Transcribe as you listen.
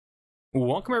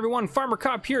Welcome everyone, Farmer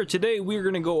Cop here. Today we're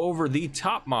going to go over the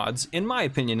top mods, in my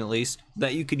opinion at least,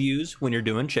 that you could use when you're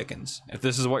doing chickens. If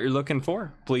this is what you're looking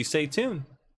for, please stay tuned.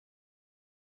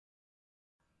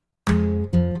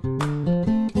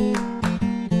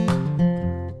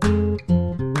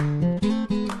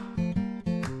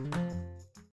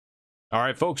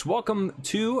 Alright folks, welcome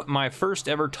to my first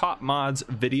ever top mods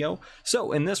video.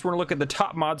 So in this we're going to look at the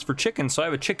top mods for chickens. So I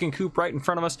have a chicken coop right in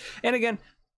front of us, and again,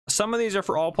 some of these are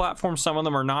for all platforms, some of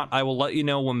them are not. I will let you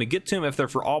know when we get to them if they're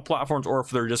for all platforms or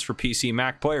if they're just for PC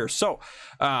Mac players. So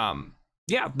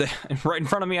yeah, right in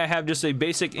front of me I have just a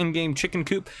basic in-game chicken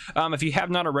coop. If you have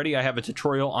not already, I have a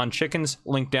tutorial on chickens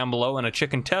linked down below, and a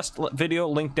chicken test video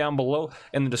linked down below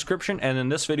in the description, and then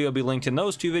this video will be linked in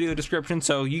those two video descriptions,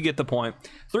 so you get the point.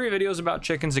 3 videos about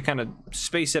chickens to kind of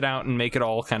space it out and make it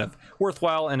all kind of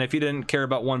worthwhile, and if you didn't care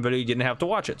about one video you didn't have to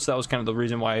watch it. So that was kind of the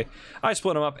reason why I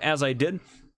split them up as I did.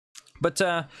 But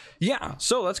yeah,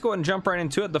 so let's go ahead and jump right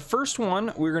into it. The first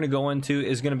one we're going to go into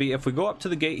is going to be if we go up to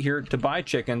the gate here to buy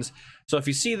chickens. So if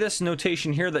you see this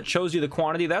notation here that shows you the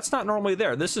quantity, that's not normally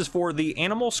there. This is for the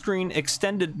Animal Screen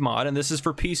Extended mod, and this is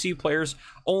for PC players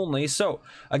only. So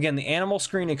again, the Animal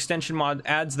Screen Extension mod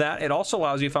adds that. It also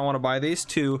allows you, if I want to buy these,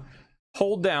 to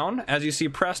hold down, as you see,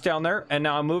 press down there, and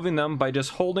now I'm moving them by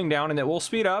just holding down, and it will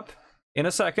speed up in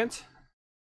a second.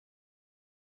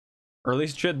 Or at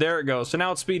least it should. There it goes. So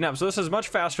now it's speeding up. So this is much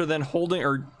faster than holding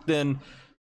or than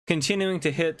continuing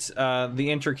to hit the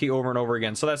enter key over and over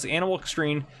again. So that's the Animal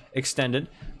Screen Extended.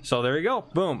 So there you go.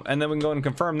 Boom. And then we can go and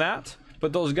confirm that.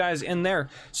 Put those guys in there.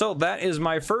 So that is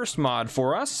my first mod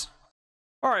for us.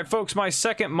 All right, folks, my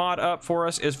second mod up for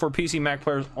us is for PC Mac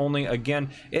players only.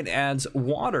 Again, it adds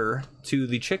water to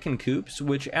the chicken coops,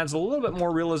 which adds a little bit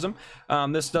more realism.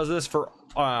 This does this for,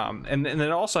 and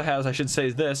it also has, I should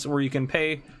say, this, where you can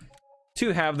pay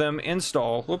to have them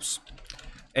install,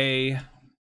 a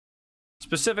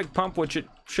specific pump, which it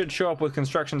should show up with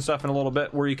construction stuff in a little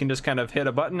bit, where you can just kind of hit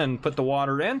a button and put the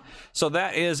water in. So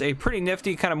that is a pretty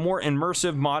nifty, kind of more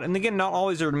immersive mod. And again, not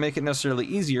always are to make it necessarily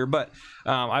easier, but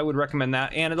I would recommend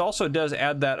that. And it also does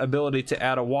add that ability to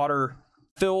add a water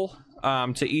fill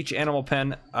to each animal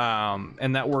pen,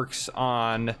 and that works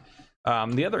on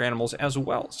the other animals as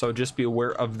well. So just be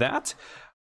aware of that.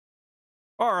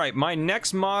 All right, my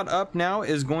next mod up now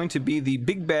is going to be the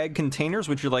big bag containers,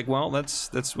 which you're like, well,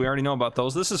 that's we already know about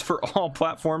those. This is for all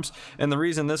platforms, and the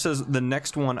reason this is the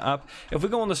next one up, if we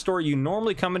go in the store, you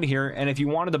normally come in here, and if you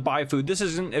wanted to buy food, this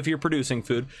isn't if you're producing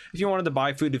food. If you wanted to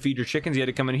buy food to feed your chickens, you had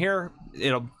to come in here.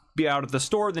 It'll be out at the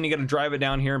store, then you got to drive it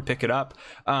down here and pick it up.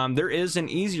 There is an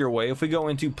easier way. If we go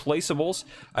into placeables,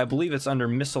 I believe it's under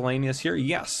miscellaneous here.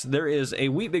 Yes, there is a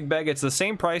wheat big bag. It's the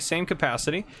same price, same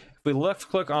capacity. If we left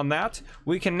click on that,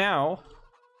 we can now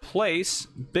place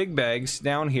big bags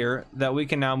down here that we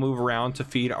can now move around to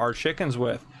feed our chickens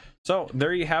with. So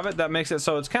there you have it. That makes it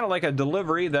so it's kind of like a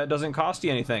delivery that doesn't cost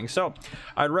you anything. So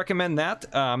I'd recommend that.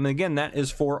 Again, that is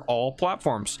for all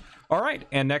platforms. All right,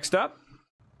 and next up,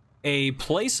 a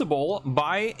placeable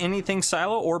buy anything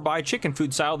silo or buy chicken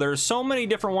food silo. There's so many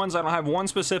different ones. I don't have one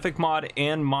specific mod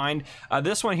in mind.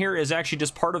 This one here is actually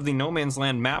just part of the No Man's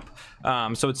Land map,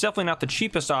 so it's definitely not the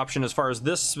cheapest option as far as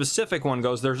this specific one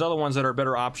goes. There's other ones that are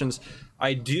better options.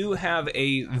 I do have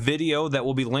a video that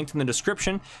will be linked in the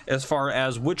description as far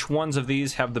as which ones of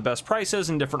these have the best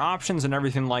prices and different options and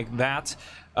everything like that.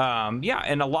 Yeah,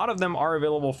 and a lot of them are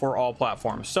available for all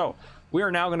platforms. So we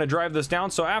are now going to drive this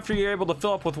down. So after you're able to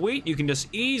fill up with wheat, you can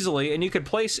just easily, and you could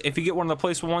place, if you get one of the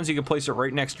placeable ones, you can place it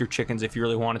right next to your chickens if you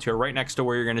really wanted to, or right next to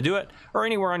where you're going to do it, or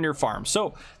anywhere on your farm.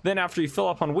 So then after you fill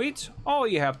up on wheat, all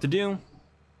you have to do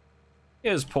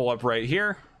is pull up right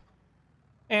here,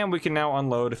 and we can now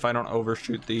unload if I don't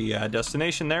overshoot the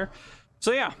destination there.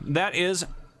 So yeah, that is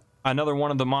another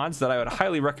one of the mods that I would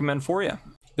highly recommend for you.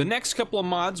 The next couple of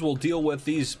mods will deal with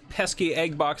these pesky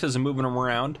egg boxes and moving them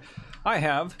around. I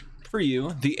have for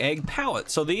you the egg pallet.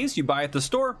 So these you buy at the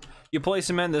store, you place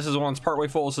them in. This is one that's partway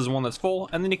full, this is one that's full,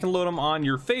 and then you can load them on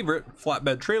your favorite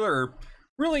flatbed trailer, or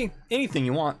really anything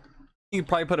you want. You can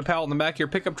probably put a pallet in the back of your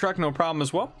pickup truck, no problem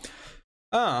as well.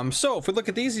 So if we look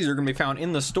at these are going to be found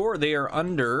in the store. They are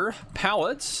under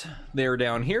pallets. They are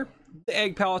down here. The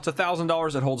egg pallet's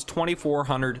 $1,000. It holds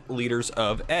 2,400 liters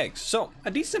of eggs, so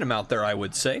a decent amount there, I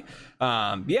would say.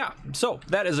 Yeah, so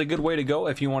that is a good way to go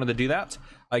if you wanted to do that.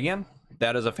 Again,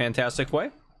 that is a fantastic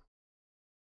way.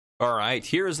 All right,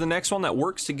 here is the next one that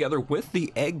works together with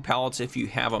the egg pallets if you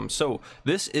have them. So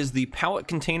this is the pallet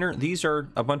container. These are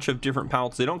a bunch of different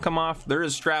pallets. They don't come off. There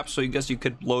is straps, so I guess you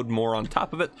could load more on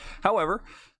top of it. However,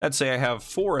 let's say I have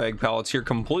 4 egg pallets here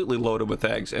completely loaded with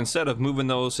eggs. Instead of moving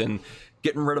those and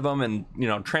getting rid of them and, you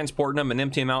know, transporting them and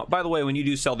emptying them out. By the way, when you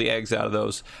do sell the eggs out of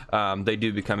those, they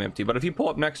do become empty. But if you pull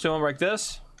up next to them like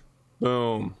this,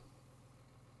 boom.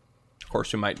 Of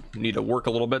course, we might need to work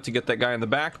a little bit to get that guy in the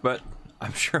back, but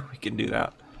I'm sure we can do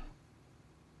that.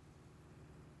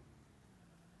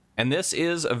 And this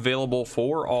is available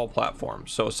for all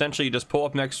platforms. So essentially you just pull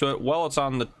up next to it while it's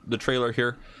on the trailer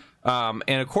here. And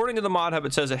according to the mod hub,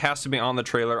 it says it has to be on the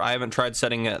trailer. I haven't tried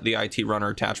setting the IT runner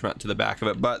attachment to the back of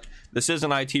it, but this is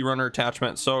an IT runner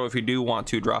attachment. So if you do want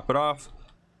to drop it off,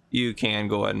 you can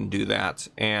go ahead and do that.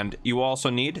 And you also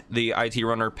need the IT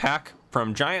runner pack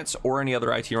from Giants or any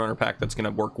other IT runner pack that's going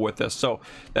to work with this. So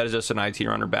that is just an IT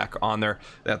runner back on there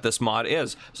that this mod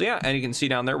is. So yeah, and you can see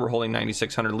down there we're holding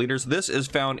 9,600 liters. This is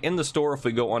found in the store if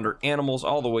we go under animals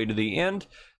all the way to the end.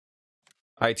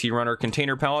 IT runner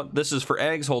container pallet. This is for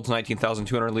eggs, holds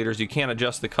 19,200 liters. You can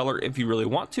adjust the color if you really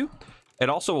want to. It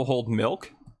also will hold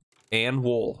milk and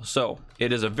wool. So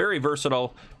it is a very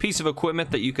versatile piece of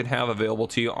equipment that you can have available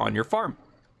to you on your farm.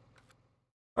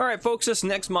 All right, folks, this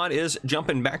next mod is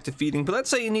jumping back to feeding, but let's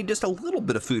say you need just a little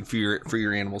bit of food for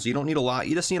your animals. You don't need a lot,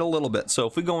 you just need a little bit. So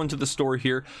if we go into the store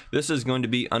here, this is going to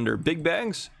be under big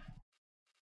bags.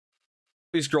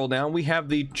 We scroll down, we have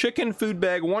the chicken food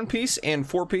bag 1-piece and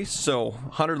 4-piece, so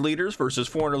 100 liters versus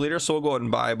 400 liters. So we'll go ahead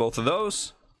and buy both of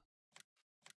those.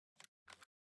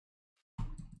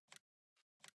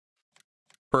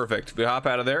 Perfect. We hop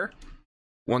out of there.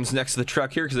 One's next to the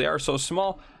truck here because they are so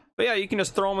small. But yeah, you can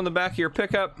just throw them in the back of your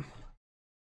pickup.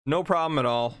 No problem at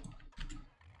all.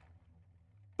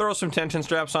 Throw some tension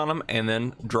straps on them and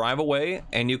then drive away,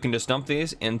 and you can just dump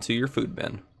these into your food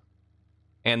bin.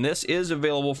 And this is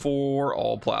available for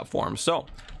all platforms. So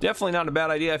definitely not a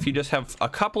bad idea if you just have a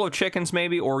couple of chickens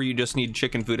maybe, or you just need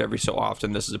chicken food every so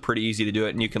often. This is pretty easy to do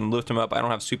it, and you can lift them up. I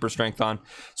don't have super strength on.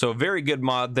 So a very good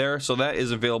mod there. So that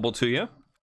is available to you.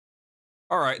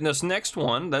 All right, and this next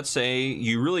one, let's say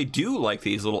you really do like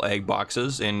these little egg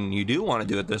boxes and you do want to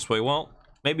do it this way. Well,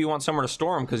 maybe you want somewhere to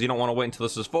store them because you don't want to wait until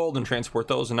this is full and transport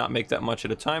those and not make that much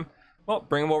at a time. Well,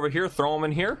 bring them over here, throw them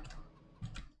in here.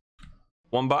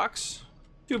 1 box,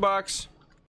 2 box,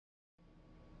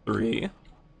 3,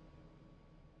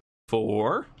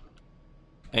 4,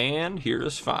 and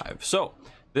here's 5. So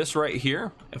this right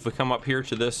here, if we come up here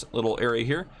to this little area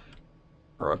here,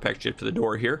 or I pegged you to the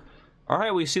door here. All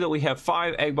right, we see that we have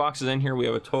 5 egg boxes in here. We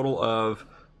have a total of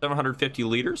 750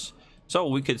 liters. So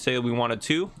we could say we wanted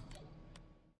 2,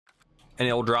 and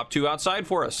it will drop 2 outside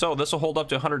for us. So this will hold up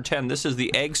to 110. This is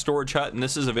the egg storage hut, and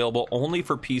this is available only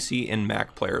for PC and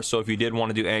Mac players. So if you did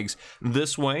want to do eggs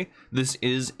this way, this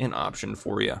is an option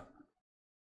for you.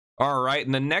 All right,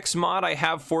 and the next mod I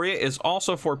have for you is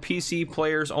also for PC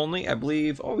players only, I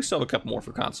believe. Oh, we still have a couple more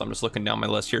for console. I'm just looking down my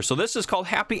list here. So this is called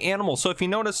Happy Animals. So if you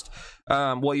noticed,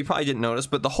 well, you probably didn't notice,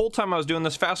 but the whole time I was doing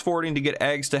this, fast forwarding to get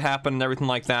eggs to happen and everything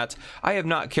like that, I have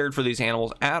not cared for these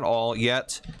animals at all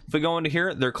yet. If we go into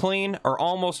here, they're clean, or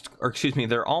almost, or excuse me,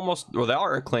 they're almost, or they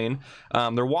are clean.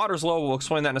 Their water's low. We'll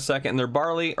explain that in a second. And their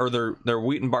barley, or their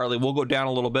wheat and barley, will go down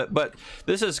a little bit. But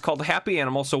this is called Happy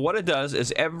Animal. So what it does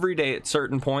is every day at a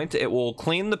certain point, it will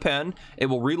clean the pen, it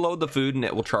will reload the food, and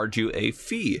it will charge you a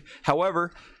fee.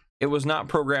 However, it was not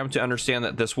programmed to understand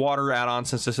that this water add-on,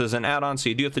 since this is an add-on, so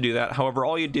you do have to do that. However,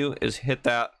 all you do is hit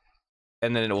that,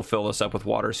 and then it will fill this up with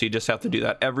water. So you just have to do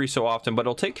that every so often, but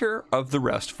it'll take care of the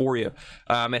rest for you.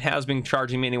 It has been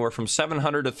charging me anywhere from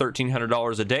 $700 to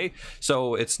 $1,300 a day,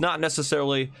 so it's not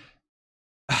necessarily,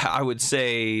 I would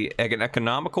say, an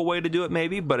economical way to do it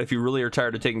maybe, but if you really are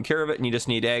tired of taking care of it and you just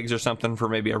need eggs or something for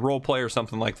maybe a role play or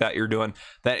something like that you're doing,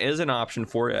 that is an option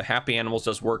for you. Happy Animals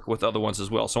does work with other ones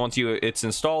as well. So once it's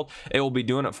installed, it will be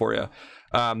doing it for you.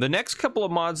 The next couple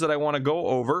of mods that I want to go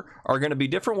over are going to be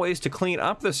different ways to clean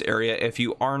up this area if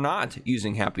you are not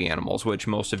using Happy Animals, which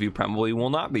most of you probably will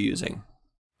not be using.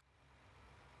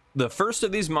 The first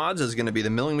of these mods is going to be the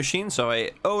milling machine. So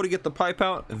I O to get the pipe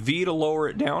out, V to lower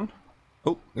it down.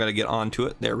 Oh, gotta get onto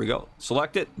it. There we go.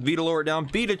 Select it, V to lower it down,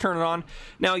 B to turn it on.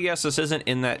 Now, yes, this isn't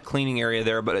in that cleaning area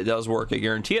there, but it does work, I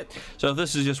guarantee it. So if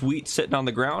this is just wheat sitting on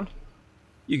the ground,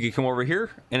 you can come over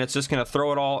here and it's just gonna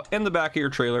throw it all in the back of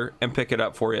your trailer and pick it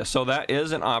up for you. So that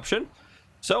is an option.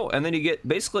 So, and then you get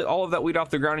basically all of that wheat off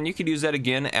the ground, and you could use that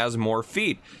again as more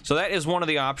feed. So that is one of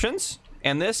the options,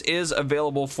 and this is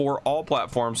available for all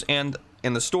platforms. And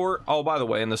in the store, oh, by the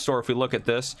way, in the store, if we look at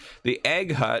this, the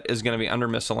egg hut is going to be under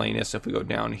miscellaneous. If we go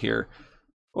down here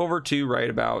over to right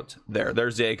about there,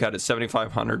 there's the egg hut at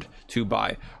 $7,500 to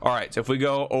buy. All right, so if we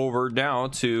go over down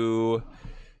to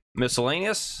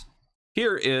miscellaneous,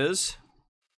 here is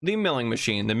the milling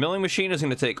machine. The milling machine is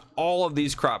going to take all of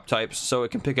these crop types, so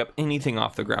it can pick up anything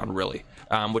off the ground, really,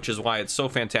 which is why it's so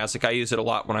fantastic. I use it a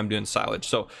lot when I'm doing silage.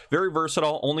 So very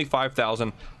versatile, only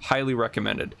 5,000, highly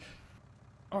recommended.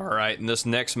 All right, and this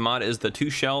next mod is the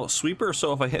 2-shell sweeper.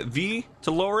 So if I hit V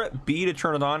to lower it, B to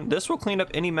turn it on, this will clean up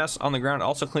any mess on the ground. It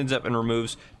also cleans up and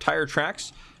removes tire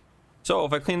tracks. So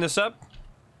if I clean this up,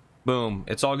 boom,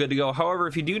 it's all good to go. However,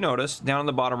 if you do notice, down in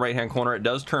the bottom right hand corner, it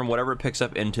does turn whatever it picks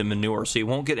up into manure, so you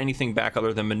won't get anything back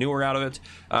other than manure out of it.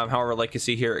 However, like you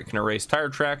see here, it can erase tire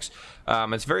tracks.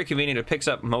 It's very convenient. It picks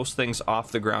up most things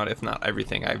off the ground, if not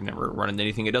everything. I've never run into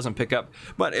anything it doesn't pick up,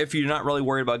 but if you're not really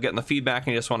worried about getting the feedback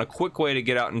and you just want a quick way to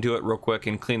get out and do it real quick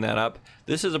and clean that up,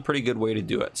 this is a pretty good way to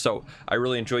do it. So I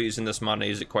really enjoy using this mod and I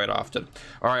use it quite often.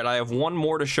 All right, I have one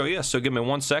more to show you, so give me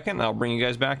 1 second and I'll bring you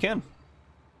guys back in.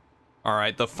 All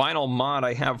right, the final mod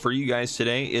I have for you guys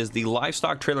today is the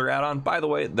livestock trailer add-on. By the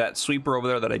way, that sweeper over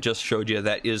there that I just showed you,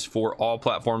 that is for all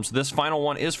platforms. This final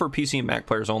one is for PC and Mac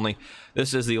players only.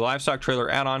 This is the livestock trailer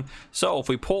add-on. So if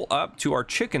we pull up to our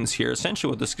chickens here,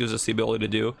 essentially what this gives us the ability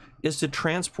to do is to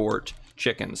transport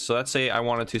chickens. So let's say I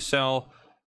wanted to sell,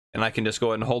 and I can just go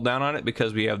ahead and hold down on it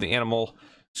because we have the animal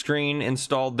screen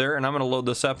installed there, and I'm going to load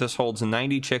this up. This holds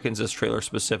 90 chickens, this trailer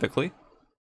specifically.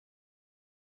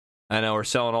 I know we're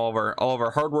selling all of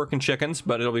our hard-working chickens,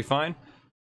 but it'll be fine.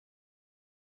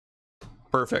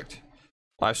 Perfect.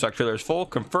 Livestock trailer is full.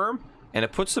 Confirm, and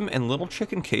it puts them in little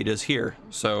chicken cages here.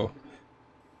 So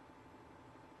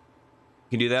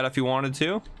you can do that if you wanted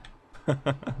to.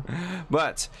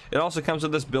 But it also comes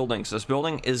with this building. So this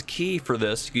building is key for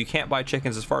this. You can't buy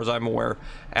chickens, as far as I'm aware,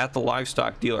 at the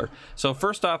livestock dealer. So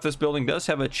first off, this building does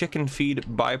have a chicken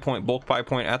feed buy point, bulk buy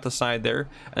point at the side there.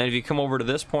 And if you come over to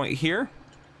this point here,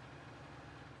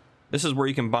 this is where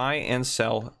you can buy and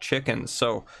sell chickens.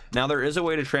 So now there is a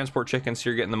way to transport chickens, so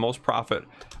you're getting the most profit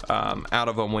out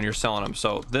of them when you're selling them.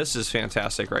 So this is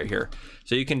fantastic right here.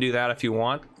 So you can do that if you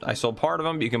want. I sold part of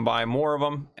them. You can buy more of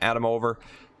them, add them over.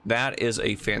 That is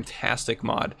a fantastic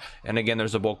mod. And again,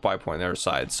 there's a bulk buy point on the other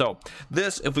side. So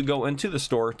this, if we go into the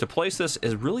store, to place this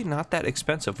is really not that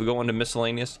expensive. We go into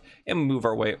miscellaneous and move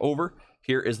our way over.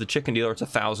 Here is the chicken dealer. It's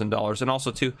 $1,000. And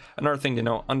also too, another thing to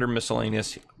know, under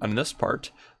miscellaneous on this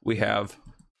part, we have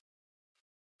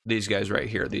these guys right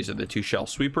here. These are the 2-shell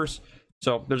sweepers.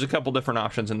 So there's a couple different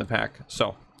options in the pack.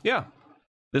 So yeah,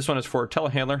 this one is for a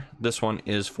telehandler. This one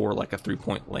is for like a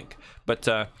 3-point link. But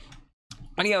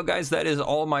anyhow, guys, that is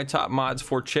all my top mods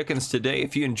for chickens today.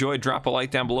 If you enjoyed, drop a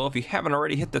like down below. If you haven't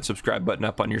already, hit that subscribe button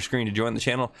up on your screen to join the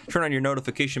channel. Turn on your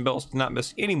notification bells to not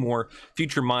miss any more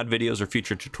future mod videos or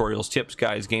future tutorials, tips,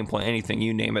 guides, gameplay, anything,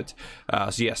 you name it.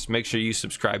 So yes, make sure you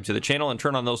subscribe to the channel and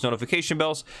turn on those notification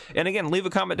bells. And again, leave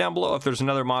a comment down below if there's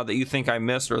another mod that you think I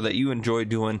missed or that you enjoy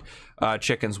doing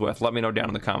chickens with. Let me know down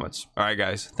in the comments. All right,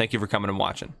 guys, thank you for coming and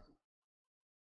watching.